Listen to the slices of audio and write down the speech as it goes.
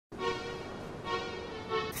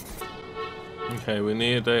Okay, we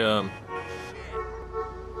need a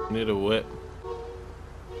whip.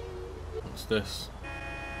 What's this?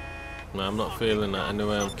 No, I'm not feeling that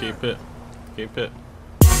anyway. Keep it. Keep it.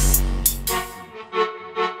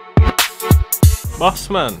 Boss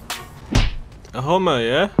man. A Hummer,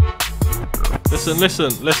 yeah? Listen,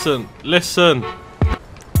 listen, listen, listen.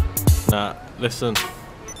 Nah, listen.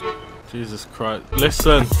 Jesus Christ.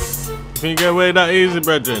 Listen. You think you get away that easy,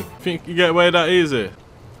 brethren? You think you get away that easy?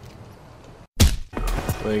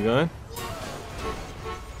 Where you going?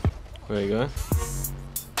 Where you going?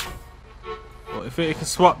 What, you think you can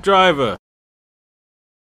swap driver?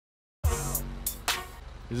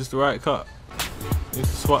 Is this the right cut? You need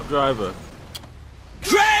to swap driver.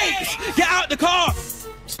 Great! Get out the car!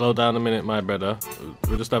 Slow down a minute, my brother.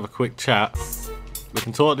 We'll just have a quick chat. We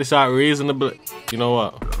can talk this out reasonably. You know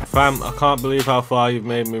what? Fam, I can't believe how far you've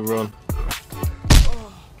made me run.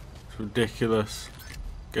 It's ridiculous.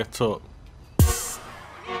 Get up.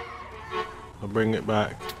 I'll bring it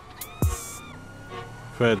back.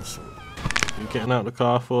 Feds, you getting out the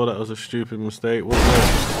car for? That was a stupid mistake, wasn't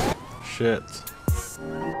it? Shit.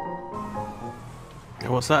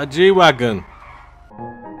 What's that, a G-WAGON?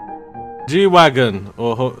 G-WAGON,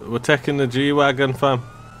 or we're taking the G-WAGON, fam.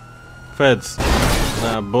 Feds,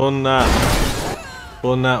 nah, bun that.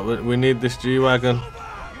 Bun that, we need this G-WAGON.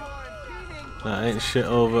 That ain't shit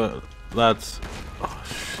over, lads. Oh,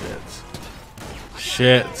 shit.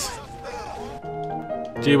 Shit.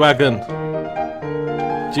 G-WAGON.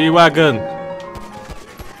 G-WAGON.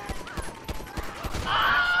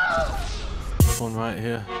 One right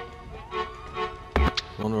here.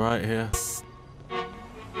 One right here.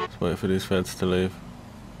 Let's wait for these feds to leave.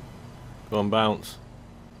 Go on, bounce.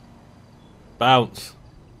 Bounce.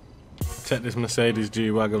 Take this Mercedes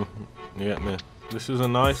G-WAGON. You get me? This is a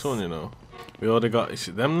nice one, you know. We already got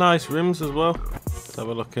them nice rims as well. Let's have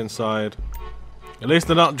a look inside. At least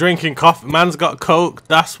they're not drinking coffee. Man's got coke.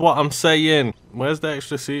 That's what I'm saying. Where's the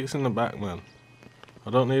extra seats in the back, man?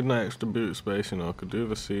 I don't need no extra boot space, you know. I could do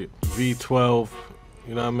the seat. V12.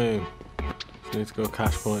 You know what I mean? Just need to go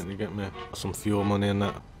cash point. You get me? Some fuel money in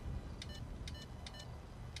that.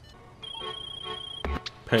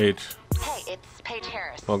 Paige. Hey, it's Paige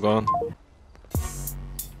Harris. Log on.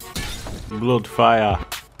 Blood fire.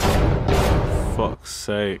 Fuck's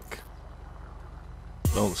sake.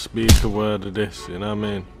 Don't speak a word of this, you know what I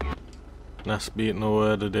mean? Not speak no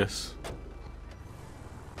word of this.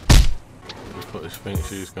 What she thinks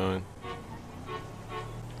she's going.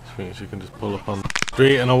 She thinks she can just pull up on the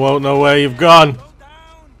street and I won't know where you've gone.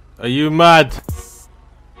 Are you mad?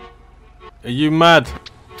 Are you mad?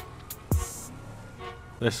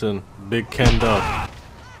 Listen, Big Ken Dog.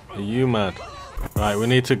 Are you mad? Right, we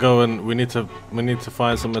need to go and we need to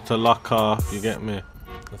find somewhere to lock off, you get me?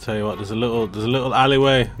 I'll tell you what, there's a little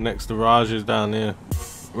alleyway next to Raj's down here.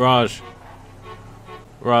 Raj,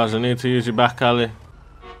 I need to use your back alley.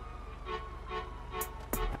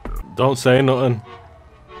 Don't say nothing.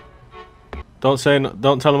 Don't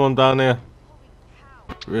tell him I'm down here.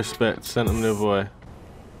 Respect, send him the other way.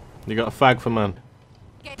 You got a fag for man?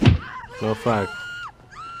 No fag.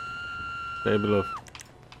 Baby love.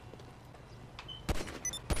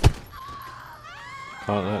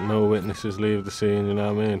 Can't let no witnesses leave the scene, you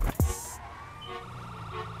know what I mean?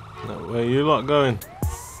 No, where you lot going?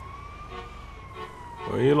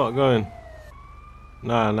 Where you lot going?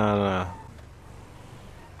 Nah.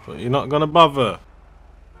 But you're not gonna bother?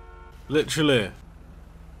 Literally.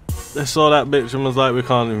 They saw that bitch and was like, we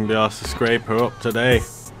can't even be asked to scrape her up today.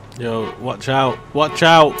 Yo, watch out. Watch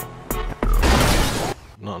out!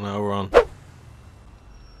 Not now, we're on.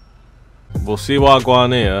 We'll see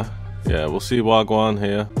Wagwan here. Yeah, we'll see Wagwan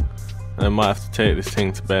here. And then might have to take this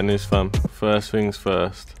thing to Benny's, fam. First things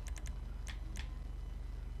first.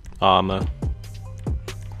 Armour.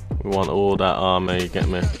 We want all that armour, you get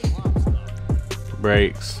me?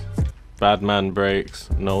 Brakes. Bad man brakes.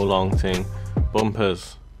 No long thing.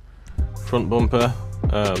 Bumpers. Front bumper.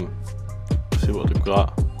 See what they've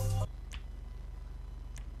got.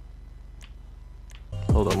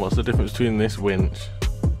 Hold on, what's the difference between this winch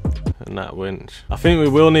and that winch? I think we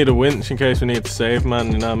will need a winch in case we need to save,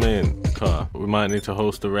 man, you know what I mean? We might need to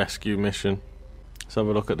host a rescue mission. Let's have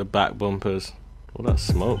a look at the back bumpers. All that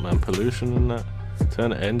smoke, man, pollution and that.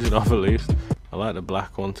 Turn the engine off at least. I like the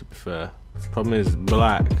black one, to be fair. Problem is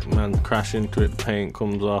black, man, crash into it, the paint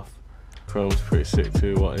comes off. Chrome's pretty sick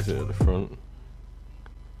too. What is it at the front?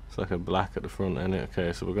 It's like a black at the front, isn't it?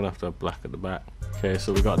 Okay, so we're gonna have to have black at the back. Okay,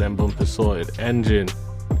 so we got them bumpers sorted. Engine.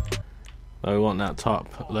 Now we want that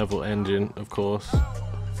top level engine, of course.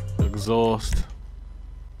 Exhaust.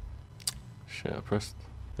 Shit, I pressed.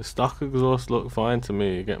 The stock exhaust look fine to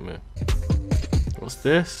me, you get me? What's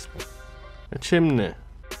this? A chimney.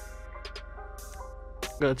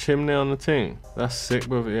 Got a chimney on the thing. That's sick,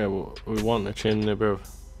 bro. Yeah, we want a chimney, bro.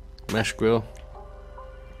 Mesh grill.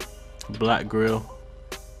 Black grill.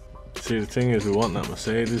 See, the thing is, we want that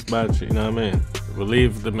Mercedes badge, you know what I mean? We'll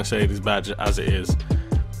leave the Mercedes badge as it is.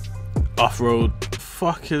 Off-road.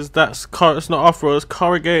 Fuck is that? It's not off-road, it's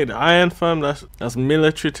corrugated iron, fam. That's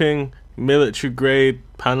military thing. Military grade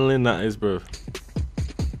paneling, that is, bro.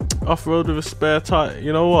 Off-road with a spare tire.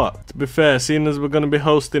 You know what? To be fair, seeing as we're going to be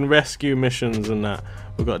hosting rescue missions and that,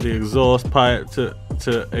 we've got the exhaust pipe to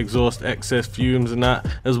exhaust excess fumes and that.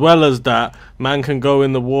 As well as that, man can go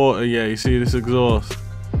in the water. Yeah, you see this exhaust?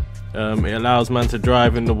 It allows man to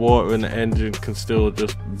drive in the water and the engine can still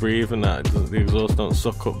just breathe and that. The exhaust don't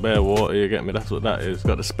suck up bare water, you get me? That's what that is.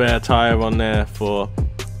 Got the spare tire on there for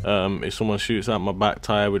if someone shoots out my back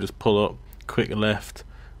tire, we just pull up, quick left,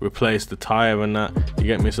 replace the tire and that, you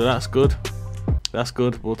get me? So that's good. That's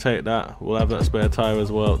good, we'll take that. We'll have that spare tire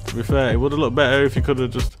as well. To be fair, it would have looked better if you could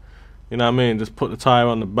have just, you know what I mean, just put the tire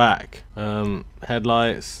on the back.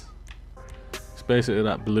 Headlights, it's basically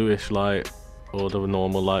that bluish light or the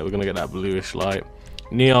normal light. We're gonna get that bluish light.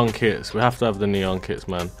 Neon kits, we have to have the neon kits,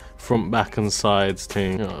 man. Front, back and sides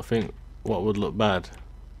thing. You know, I think what would look bad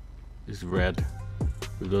is red,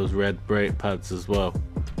 with those red brake pads as well.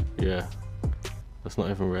 Yeah, that's not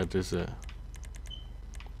even red, is it?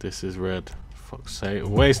 This is red. Fuck's sake,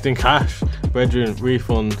 wasting cash. Brethren,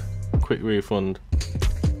 refund, quick refund.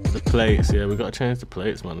 The plates, yeah, we gotta change the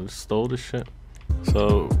plates, man. I just stole this shit.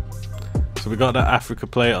 So we got that Africa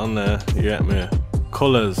plate on there, you get me?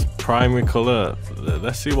 Colours, primary colour.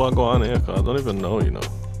 Let's see what I got on here, cause I don't even know, you know.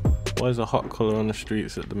 Why is a hot colour on the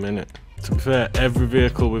streets at the minute? To be fair, every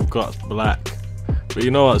vehicle we've got's black. But you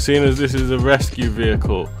know what, seeing as this is a rescue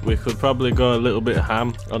vehicle, we could probably go a little bit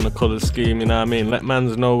ham on the colour scheme, you know what I mean? Let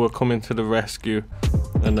mans know we're coming to the rescue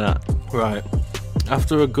and that. Right,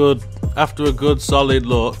 after a good solid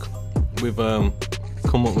look, we've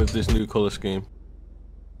come up with this new colour scheme.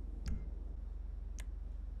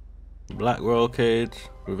 Black roll cage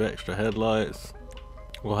with extra headlights.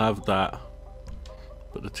 We'll have that.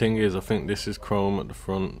 But the thing is, I think this is chrome at the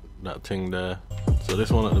front, that thing there. So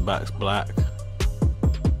this one at the back's black.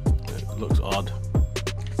 It looks odd.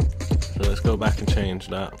 So let's go back and change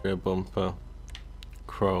that. Rear bumper,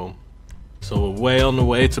 chrome. So we're way on the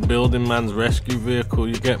way to building man's rescue vehicle,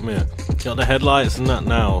 you get me? Got the headlights and that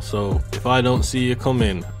now, so if I don't see you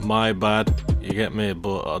coming, my bad, you get me?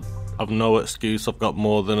 But I've no excuse, I've got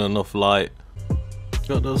more than enough light.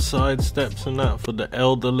 Got those side steps and that for the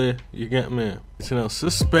elderly, you get me? You know,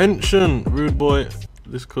 suspension, rude boy.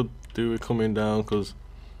 This could do with coming down because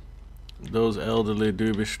those elderly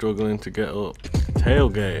do be struggling to get up.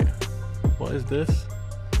 Tailgate, what is this?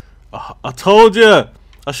 Oh, I told you!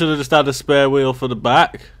 I should have just had a spare wheel for the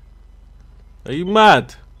back. Are you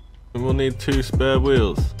mad? We'll need 2 spare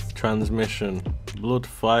wheels. Transmission, blood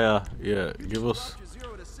fire, yeah, give us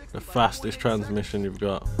the fastest transmission you've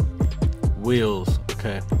got. Wheels,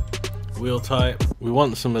 okay. Wheel type. We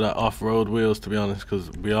want some of that off-road wheels, to be honest,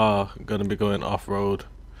 because we are going to be going off-road.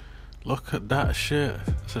 Look at that shit.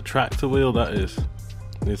 It's a tractor wheel, that is.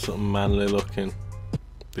 Need something manly looking.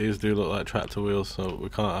 These do look like tractor wheels, so we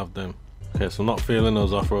can't have them. Okay, so I'm not feeling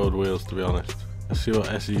those off-road wheels, to be honest. Let's see what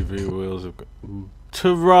SUV wheels have got.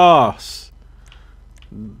 Terrace!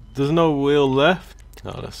 There's no wheel left.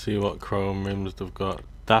 Oh, let's see what chrome rims they've got.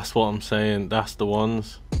 That's what I'm saying, that's the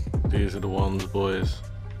ones. These are the ones, boys.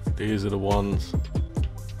 These are the ones.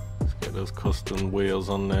 Let's get those custom wheels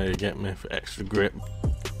on there, you get me, for extra grip.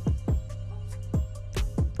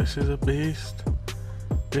 This is a beast.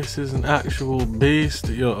 This is an actual beast.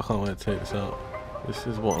 Yo, I can't wait to take this out. This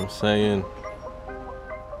is what I'm saying.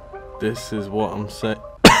 This is what I'm saying.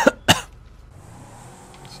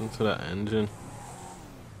 Listen to that engine.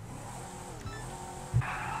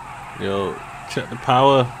 Yo, check the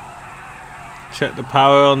power. Check the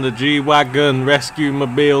power on the G-WAGON rescue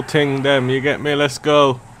mobile thing them, you get me? Let's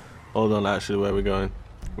go. Hold on, actually, where are we going?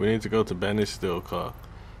 We need to go to Benny's still car.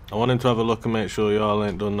 I want him to have a look and make sure y'all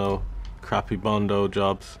ain't done no crappy Bondo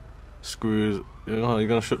jobs. Screws. You're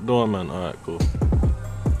gonna shut the door, man? Alright, cool.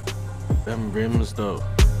 Them rims though.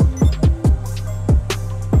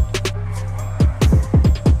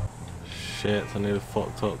 Shit, I need to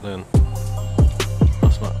fucked up then.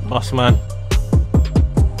 Boss man.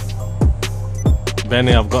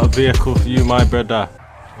 Benny, I've got a vehicle for you, my brother.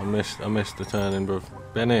 I missed the turning, bro.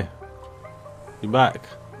 Benny, you back?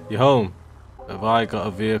 You home? Have I got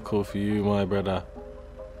a vehicle for you, my brother?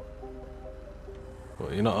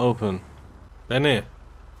 What, you're not open? Benny?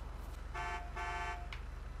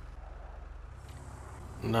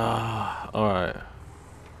 Nah, alright.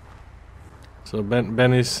 So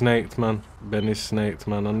Benny's snaked, man. Benny's snaked,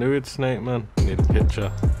 man. I knew he'd snake, man. Need a picture.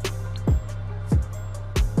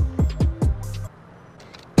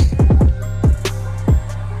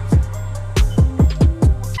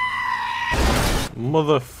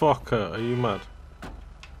 Motherfucker, are you mad?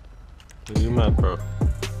 Are you mad, bro?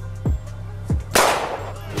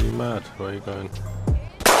 Are you mad? Where are you going?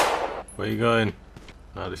 Where are you going?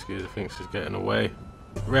 Nah, this geezer thinks he's getting away.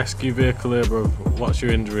 Rescue vehicle here, bro. What's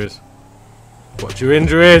your injuries? What's your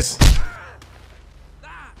injuries?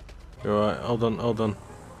 You're alright, hold on, hold on.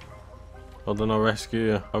 Hold on, I'll rescue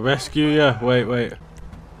you. I'll rescue you. Wait, wait.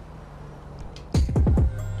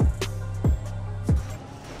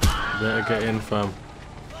 Better get in, fam.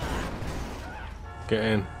 Get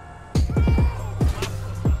in.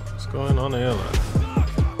 What's going on here, lad?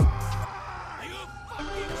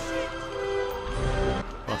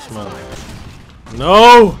 Boss man.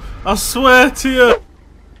 No! I swear to you!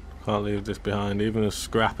 Can't leave this behind. Even a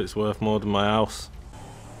scrap, it's worth more than my house.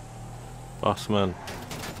 Boss man.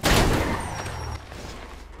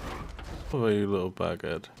 Oh, you little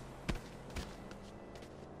baghead.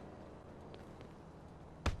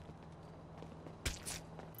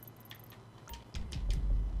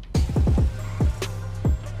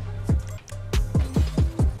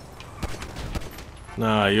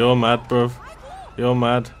 Nah, you're mad, bruv. You're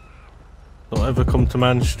mad. Don't ever come to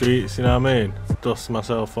man streets, you know what I mean? Dust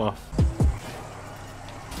myself off.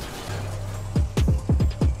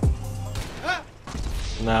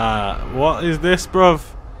 Nah, what is this, bruv?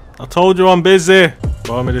 I told you I'm busy.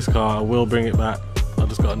 Borrow me this car, I will bring it back. I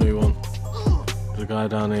just got a new one. There's a guy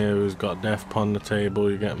down here who's got death upon the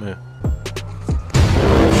table, you get me?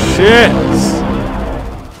 Shit!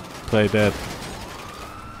 Play dead.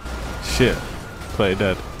 Shit. Play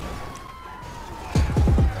dead.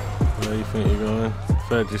 Where you think you're going?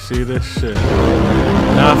 Fed, you see this shit?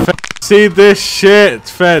 Nah, Fed, see this shit!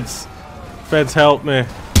 Feds! Feds, help me.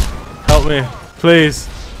 Help me, please.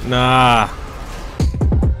 Nah.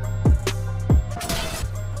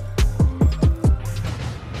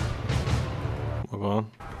 We're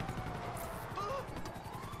gone.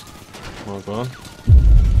 We're gone.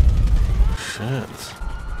 Shit.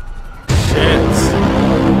 Shit!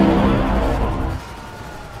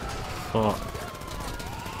 Fuck.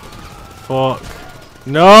 Fuck.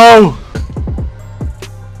 No!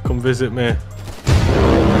 Come visit me.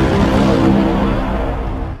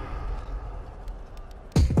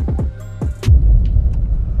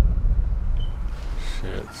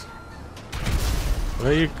 Shit.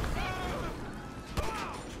 Where are you?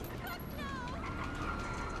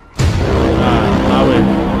 Allow it.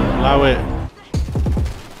 Allow it.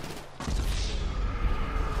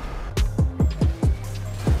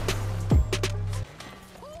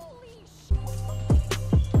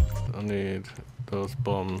 I need those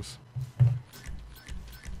bombs.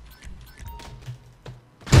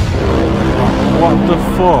 Oh, what the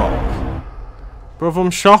fuck? Bruv, I'm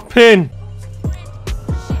shopping!